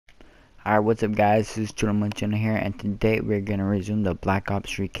Alright, what's up guys, this is Gentleman here, and today we're going to resume the Black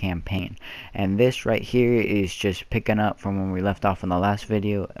Ops 3 campaign. And this right here is just picking up from when we left off in the last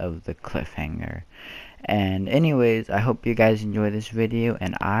video of the cliffhanger. And anyways, I hope you guys enjoy this video,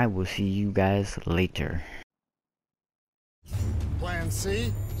 and I will see you guys later. Plan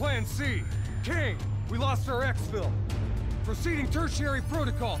C? Plan C. King, we lost our exfil. Proceeding tertiary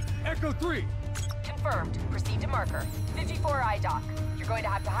protocol. Echo 3. Confirmed. Proceed to marker. 54 IDOC. You're going to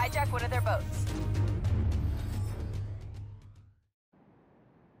have to hijack one of their boats.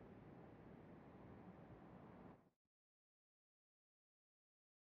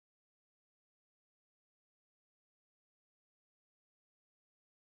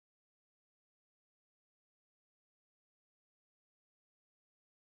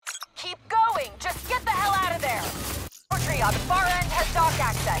 Keep going! Just get the hell out of there! BO3 on the far end has dock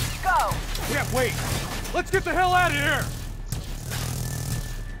access. Go! Can't wait! Let's get the hell out of here!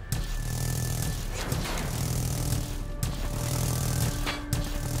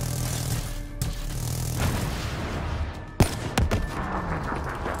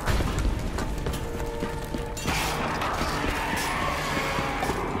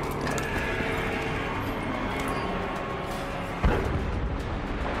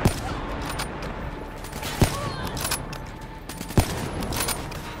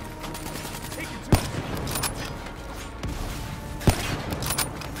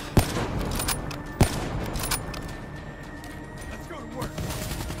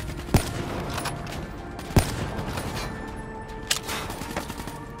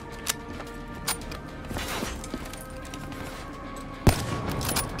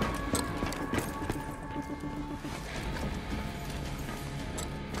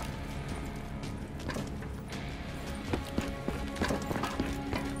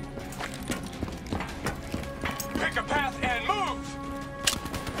 Pick a path and move!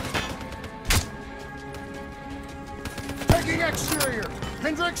 Taking exterior.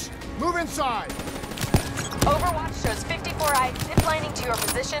 Hendricks, move inside. Overwatch shows 54i ziplining to your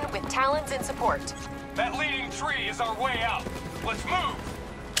position with Talons in support. That leading tree is our way out. Let's move!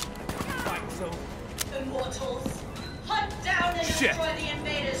 Fight zone. Immortals, hunt down and Shit. destroy the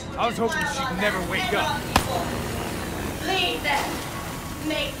invaders who I was hoping defile she'd our never land wake and up. our people. Lead them.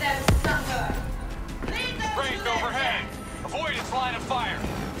 Make them suffer. Lead them to Wraith their overhead! death. Avoid its line of fire!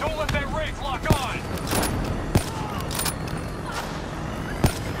 Don't let that Wraith lock on!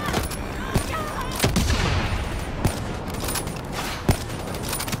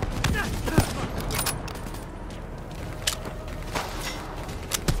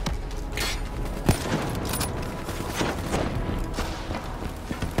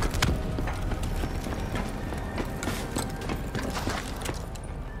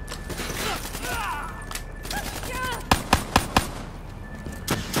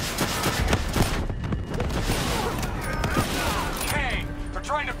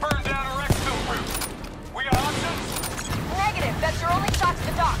 Trying to burn down our exfil route. We got options? Negative. That's your only shot to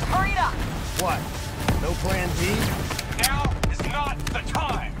the dock. Hurry it up. What? No plan B? Now is not the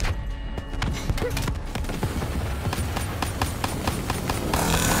time.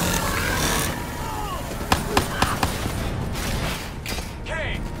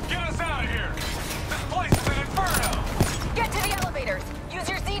 Kane, get us out of here. This place is an inferno. Get to the elevators. Use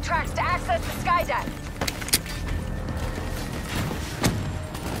your Z-tracks to access the sky deck.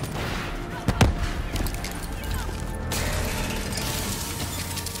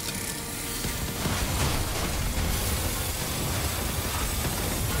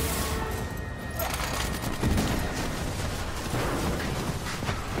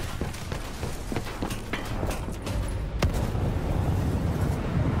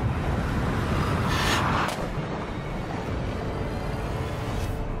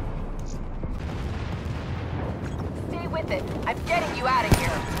 Stay with it. I'm getting you out of here.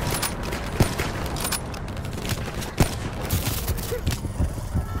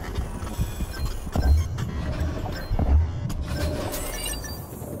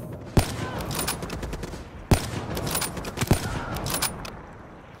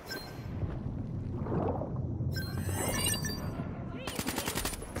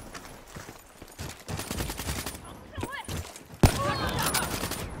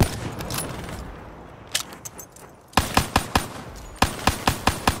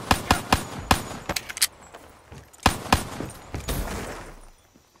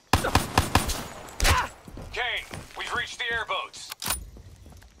 Kane, we've reached the airboats.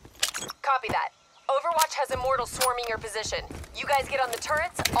 Copy that. Overwatch has Immortals swarming your position. You guys get on the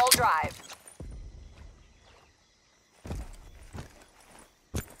turrets, I'll drive.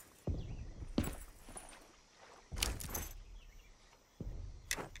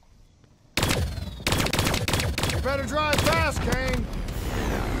 Better drive fast, Kane.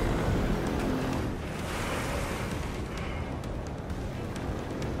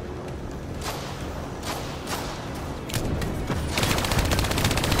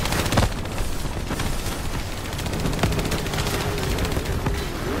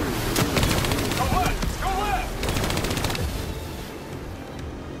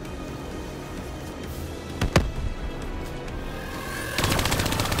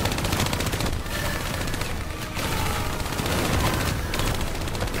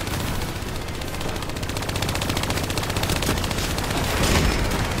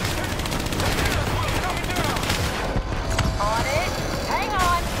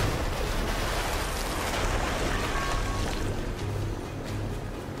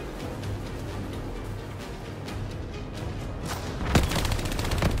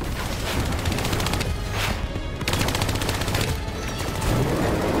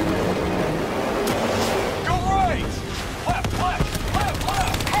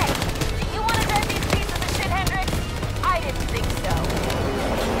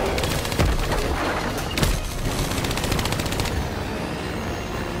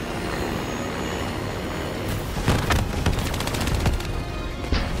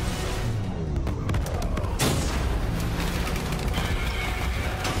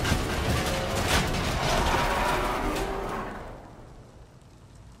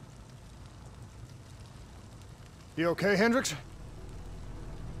 You okay, Hendricks?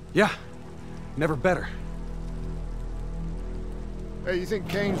 Yeah, never better. Hey, you think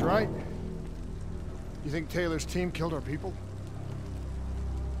Kane's right? You think Taylor's team killed our people?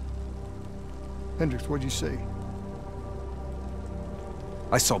 Hendricks, what'd you see?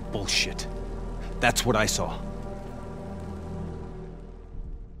 I saw bullshit. That's what I saw.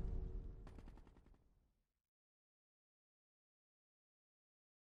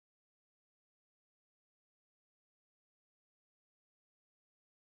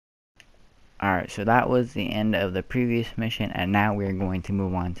 Alright, so that was the end of the previous mission, and now we're going to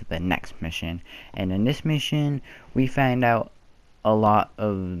move on to the next mission. And in this mission, we find out a lot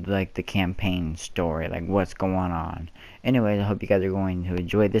of like the campaign story, like what's going on. Anyways, I hope you guys are going to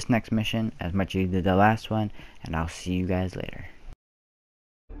enjoy this next mission as much as you did the last one, and I'll see you guys later.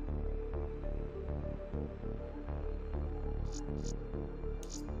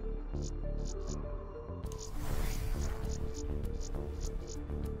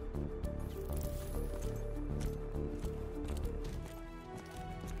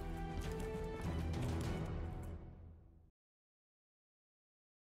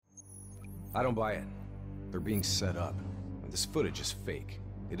 I don't buy it. They're being set up. This footage is fake.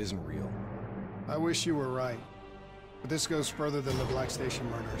 It isn't real. I wish you were right. But this goes further than the Black Station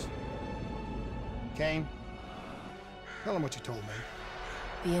murders. Kane, tell him what you told me.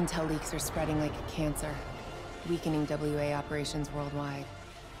 The intel leaks are spreading like a cancer, weakening WA operations worldwide.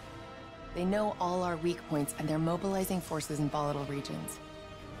 They know all our weak points, and they're mobilizing forces in volatile regions.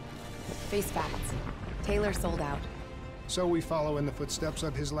 Face facts. Taylor sold out. So we follow in the footsteps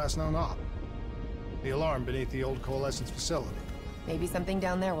of his last known op. The alarm beneath the old Coalescence facility. Maybe something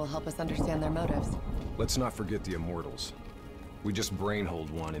down there will help us understand their motives. Let's not forget the Immortals. We just brainhold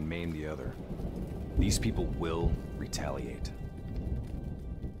one and maim the other. These people will retaliate.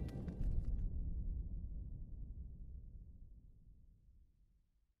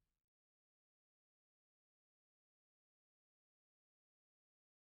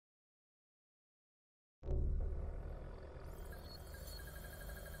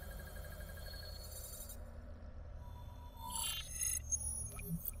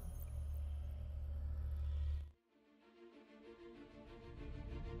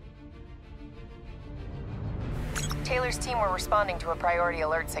 Taylor's team were responding to a priority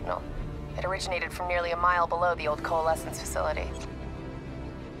alert signal. It originated from nearly a mile below the old Coalescence facility.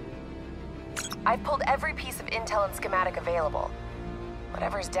 I've pulled every piece of intel and schematic available.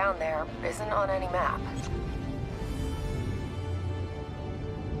 Whatever's down there isn't on any map.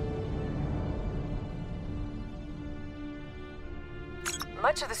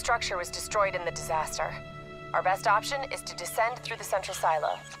 Much of the structure was destroyed in the disaster. Our best option is to descend through the central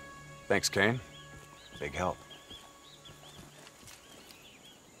silo. Thanks, Kane. Big help.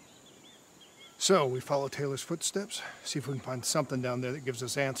 So, we follow Taylor's footsteps, see if we can find something down there that gives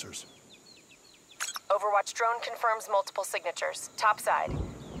us answers. Overwatch drone confirms multiple signatures. Top side.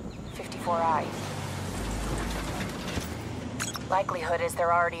 54I. Likelihood is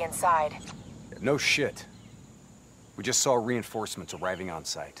they're already inside. No shit. We just saw reinforcements arriving on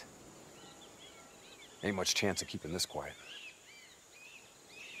site. Ain't much chance of keeping this quiet.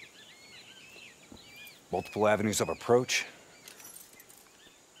 Multiple avenues of approach.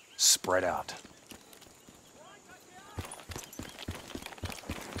 Spread out.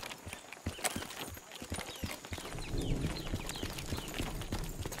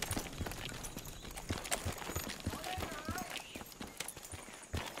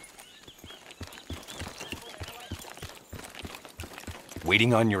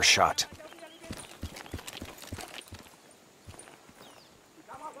 Waiting on your shot.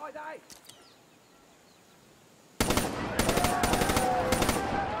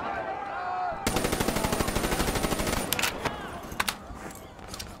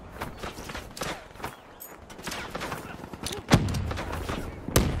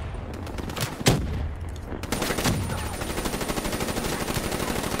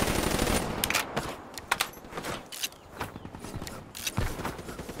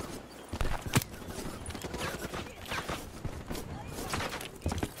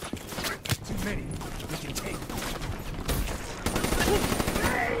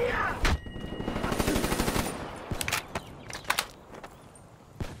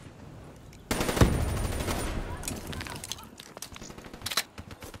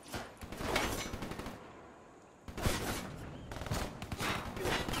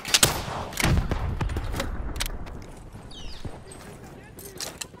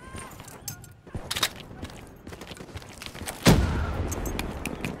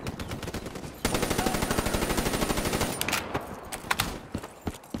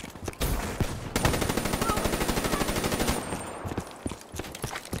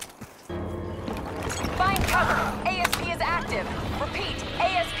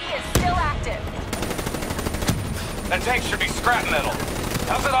 That tank should be scrap metal.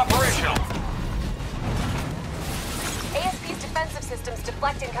 How's it operational? ASP's defensive systems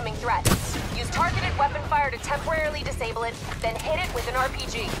deflect incoming threats. Use targeted weapon fire to temporarily disable it, then hit it with an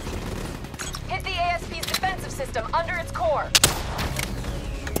RPG. Hit the ASP's defensive system under its core.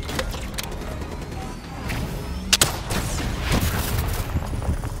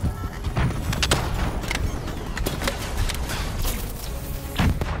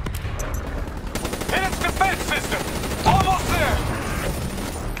 Hit its defense system! Almost there!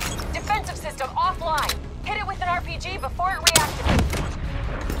 Defensive system offline. Hit it with an RPG before it reactivates.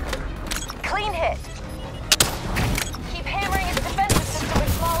 Clean hit. Keep hammering its defensive system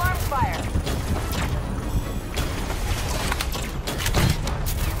with small arms fire.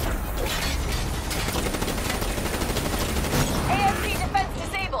 ASP defense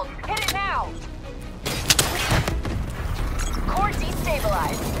disabled. Hit it now. Core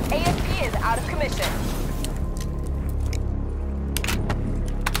destabilized. ASP is out of commission.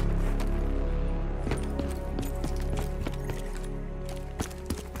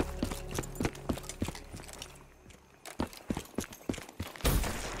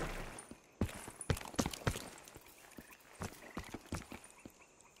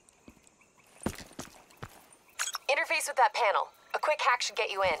 Interface with that panel. A quick hack should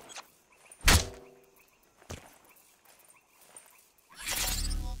get you in.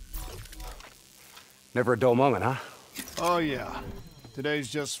 Never a dull moment, huh? Oh, yeah. Today's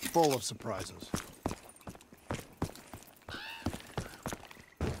just full of surprises.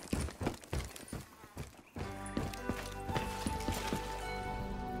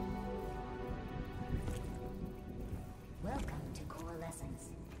 Welcome to Coalescence,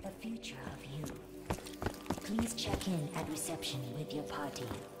 the future of you. Please check in at reception with your party.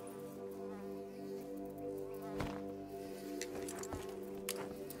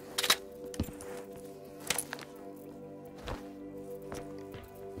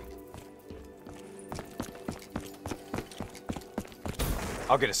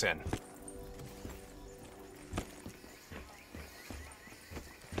 I'll get us in.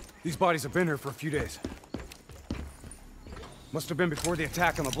 These bodies have been here for a few days. Must have been before the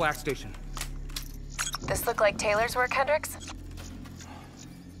attack on the Black Station. This look like Taylor's work, Hendricks?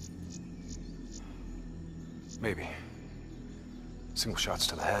 Maybe. Single shots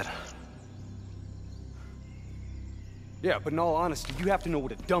to the head. Yeah, but in all honesty, you have to know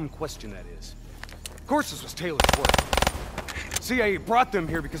what a dumb question that is. Of course this was Taylor's work. CIA brought them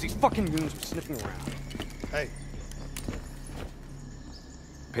here because these fucking goons were sniffing around. Hey,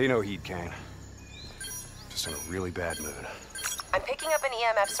 Pay no heed, Kane. Just in a really bad mood. I'm picking up an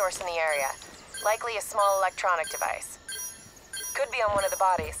EMF source in the area. Likely a small electronic device. Could be on one of the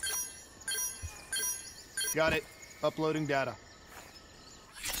bodies. got it. Uploading data.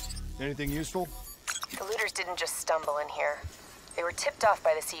 Anything useful? The looters didn't just stumble in here. They were tipped off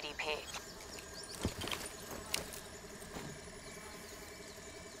by the CDP.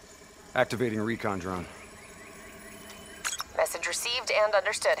 Activating recon drone. Message received and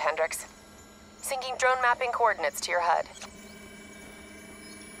understood, Hendricks. Syncing drone mapping coordinates to your HUD.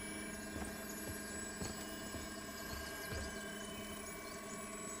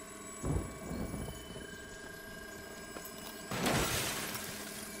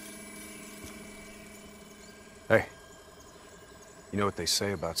 Hey. You know what they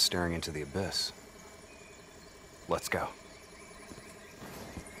say about staring into the abyss? Let's go.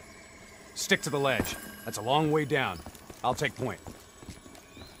 Stick to the ledge. That's a long way down. I'll take point.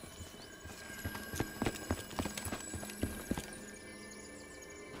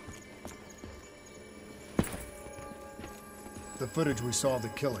 The footage we saw of the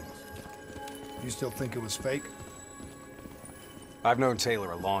killings. You still think it was fake? I've known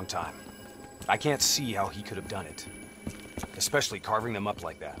Taylor a long time. I can't see how he could have done it. Especially carving them up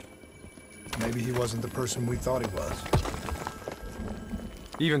like that. Maybe he wasn't the person we thought he was.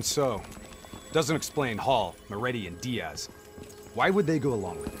 Even so, doesn't explain Hall, Moretti, and Diaz. Why would they go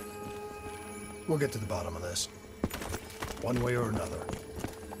along with it? We'll get to the bottom of this. One way or another.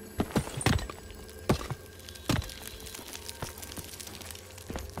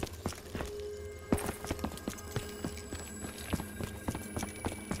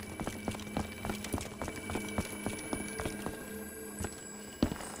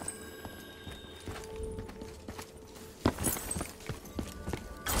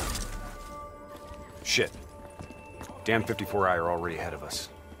 Shit. Damn 54I are already ahead of us.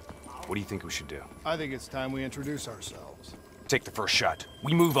 What do you think we should do? I think it's time we introduce ourselves. Take the first shot.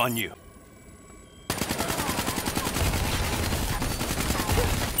 We move on you.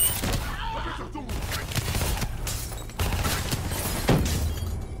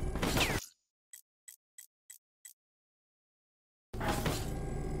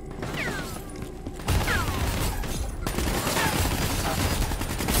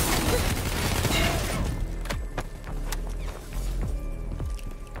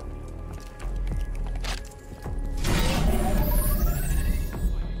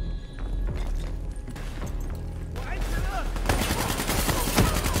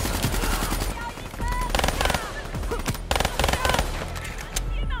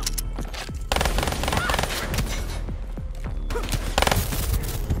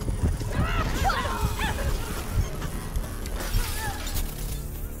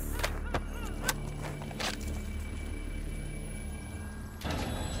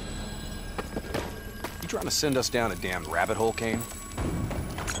 Trying to send us down a damn rabbit hole, Kane?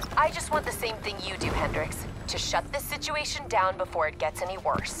 I just want the same thing you do, Hendricks. To shut this situation down before it gets any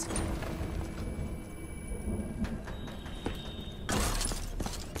worse.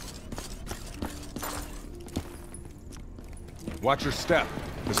 Watch your step.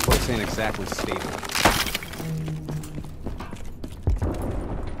 This place ain't exactly stable.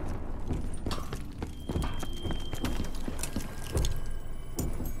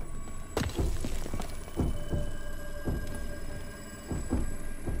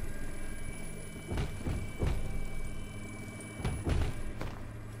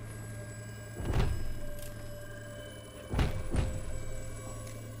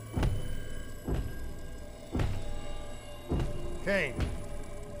 Kane,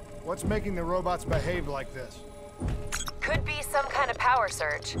 what's making the robots behave like this? Could be some kind of power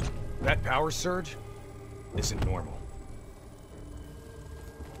surge. That power surge isn't normal.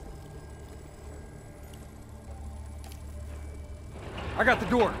 I got the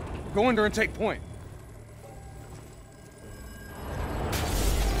door. Go in there and take point.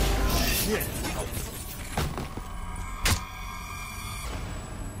 Shit.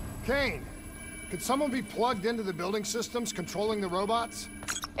 Kane, could someone be plugged into the building systems controlling the robots?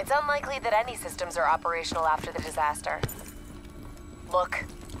 It's unlikely that any systems are operational after the disaster. Look,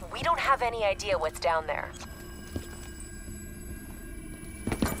 we don't have any idea what's down there.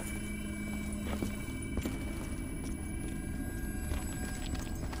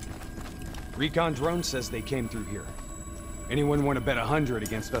 Recon drone says they came through here. Anyone want to bet 100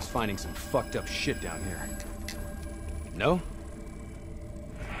 against us finding some fucked up shit down here? No?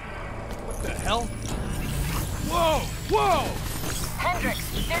 What the hell? Whoa! Whoa!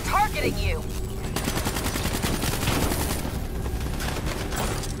 Hendricks, they're targeting you!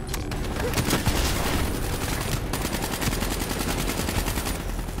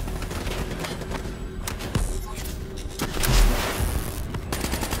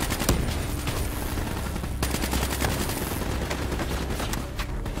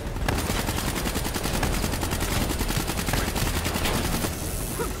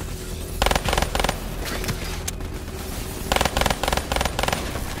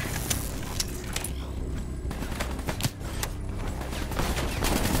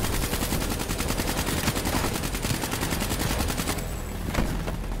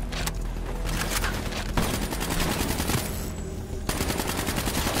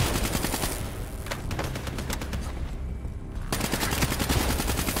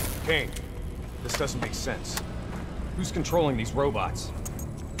 Kane, this doesn't make sense. Who's controlling these robots?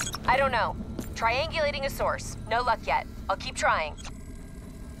 I don't know. Triangulating a source. No luck yet. I'll keep trying.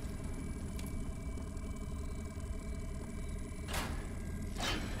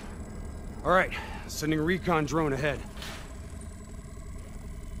 All right, sending a recon drone ahead.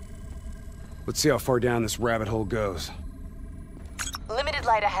 Let's see how far down this rabbit hole goes. Limited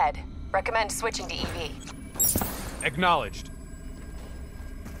light ahead. Recommend switching to EV. Acknowledged.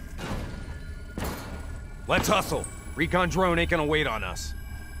 Let's hustle. Recon drone ain't gonna wait on us.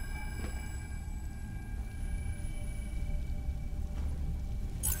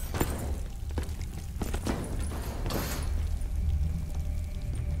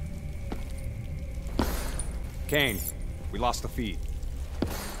 Kane, we lost the feed.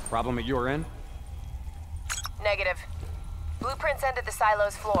 Problem at your end? Negative. Blueprints end at the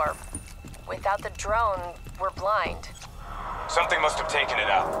silo's floor. Without the drone, we're blind. Something must have taken it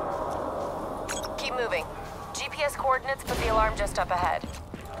out. Keep moving. GPS coordinates put the alarm just up ahead.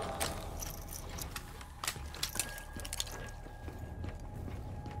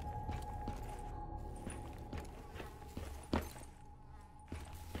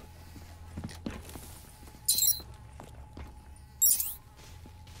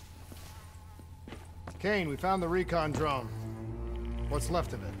 Kane, we found the recon drone. What's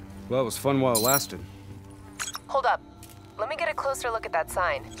left of it? Well, it was fun while it lasted. Hold up. Let me get a closer look at that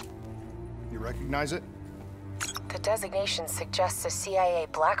sign. You recognize it? The designation suggests a CIA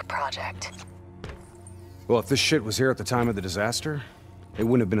black project. Well, if this shit was here at the time of the disaster, they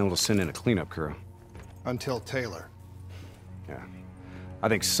wouldn't have been able to send in a cleanup crew. Until Taylor. Yeah. I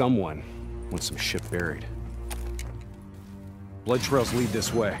think someone wants some shit buried. Blood trails lead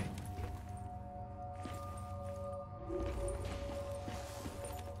this way.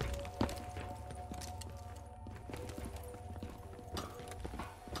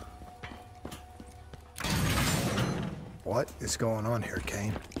 What is going on here,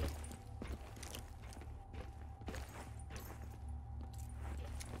 Kane?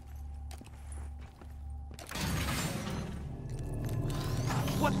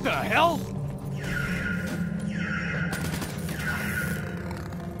 What the hell?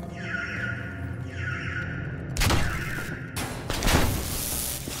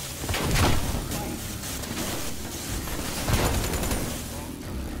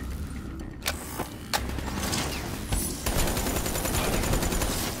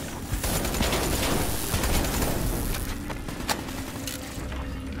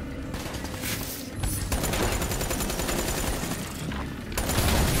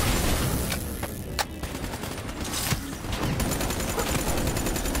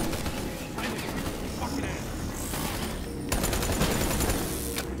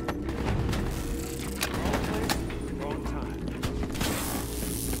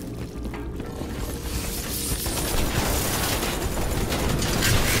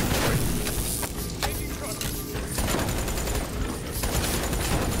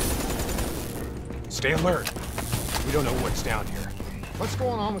 Stay alert. We don't know what's down here. What's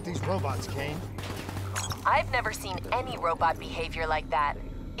going on with these robots, Kane? I've never seen any robot behavior like that.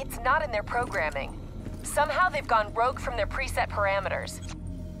 It's not in their programming. Somehow they've gone rogue from their preset parameters.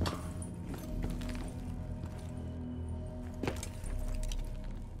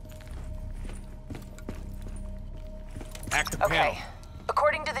 Hack the panel. Okay.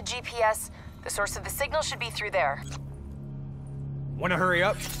 According to the GPS, the source of the signal should be through there. Wanna hurry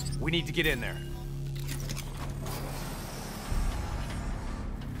up? We need to get in there.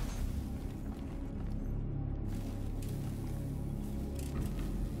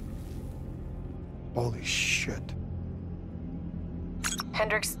 Holy shit.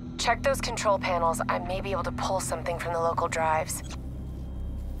 Hendricks, check those control panels. I may be able to pull something from the local drives.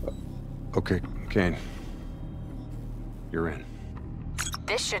 Okay, Kane. You're in.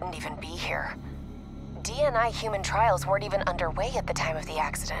 This shouldn't even be here. DNI human trials weren't even underway at the time of the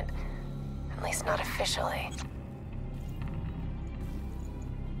accident. At least not officially.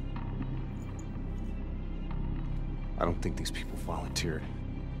 I don't think these people volunteered.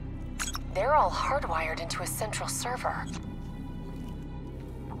 They're all hardwired into a central server.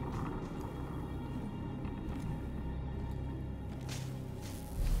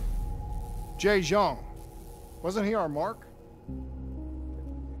 Jay Zhang. Wasn't he our mark?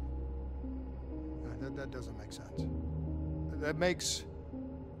 That doesn't make sense. That makes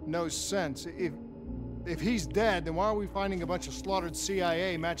no sense. If he's dead, then why are we finding a bunch of slaughtered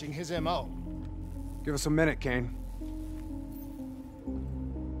CIA matching his MO? Give us a minute, Kane.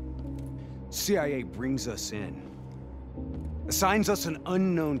 CIA brings us in, assigns us an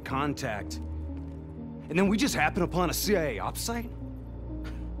unknown contact, and then we just happen upon a CIA ops site?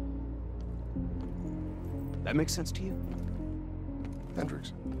 That makes sense to you?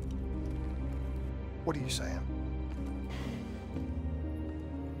 Hendricks, what are you saying?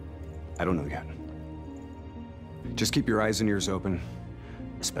 I don't know yet. Just keep your eyes and ears open.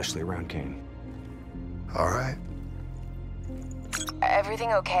 especially around Kane. All right.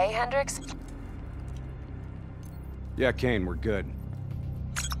 Everything okay, Hendricks? Yeah, Kane, we're good.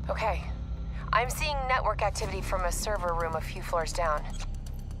 Okay. I'm seeing network activity from a server room a few floors down.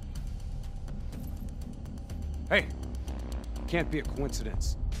 Hey, can't be a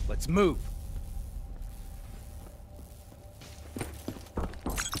coincidence. Let's move.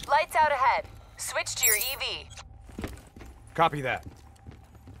 Lights out ahead. Switch to your EV. Copy that.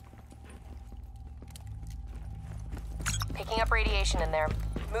 Picking up radiation in there.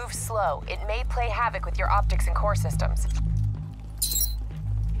 Move slow. It may play havoc with your optics and core systems.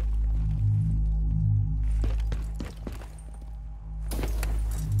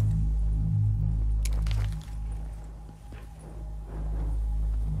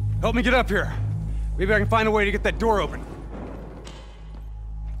 Help me get up here. Maybe I can find a way to get that door open.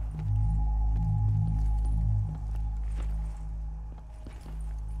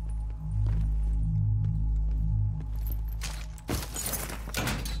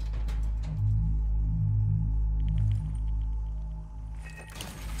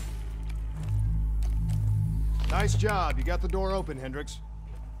 Nice job. You got the door open, Hendricks.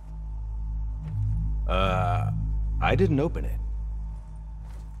 I didn't open it.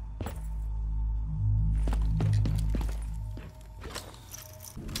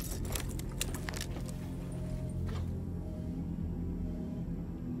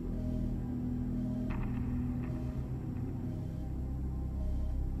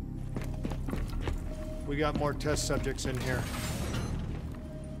 We got more test subjects in here.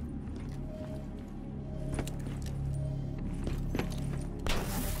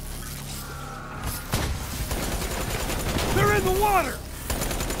 They're in the water!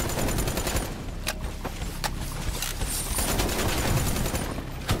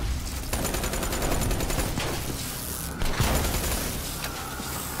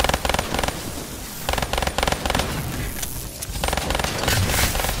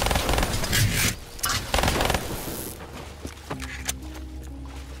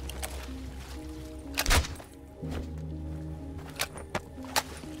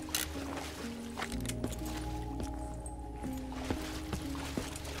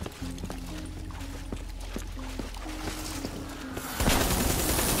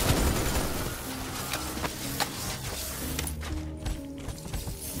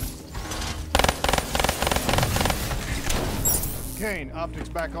 Kane, optics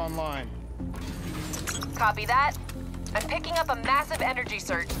back online. Copy that. I'm picking up a massive energy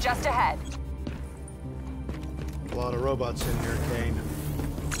surge just ahead. A lot of robots in here, Kane.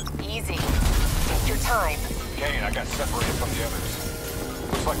 Easy. Take your time. Kane, I got separated from the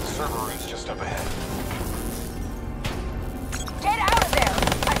others. Looks like the server room's just up ahead. Get out of there!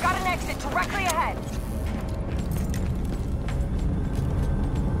 I've got an exit directly ahead.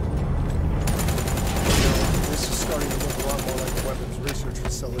 This is starting to look a lot more like a weapons research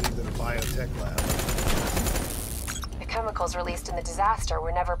facility than a biotech lab. The chemicals released in the disaster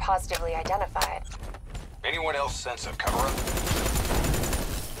were never positively identified. Anyone else sense a cover-up?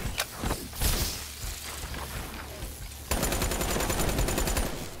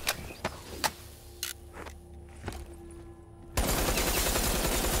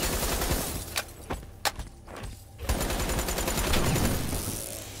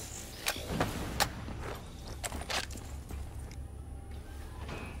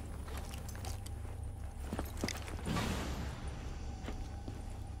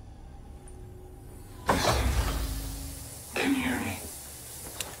 Can you hear me?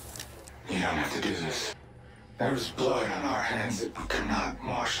 You don't have to do this. There was blood on our hands that we could not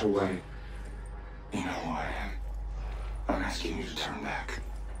wash away. You know who I am. I'm asking you to turn back.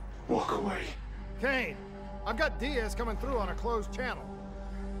 Walk away. Kane, I've got Diaz coming through on a closed channel.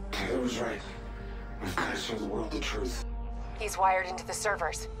 Taylor was right. We've got to show the world the truth. He's wired into the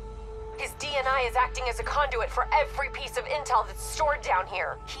servers. His DNI is acting as a conduit for every piece of intel that's stored down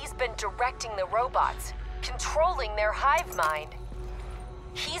here. He's been directing the robots, controlling their hive mind.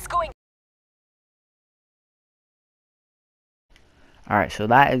 He's going... Alright, so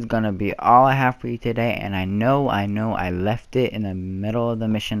that is gonna be all I have for you today, and I know I left it in the middle of the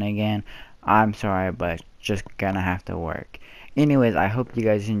mission again. I'm sorry, but it's just gonna have to work. Anyways, I hope you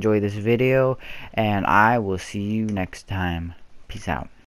guys enjoyed this video, and I will see you next time. Peace out.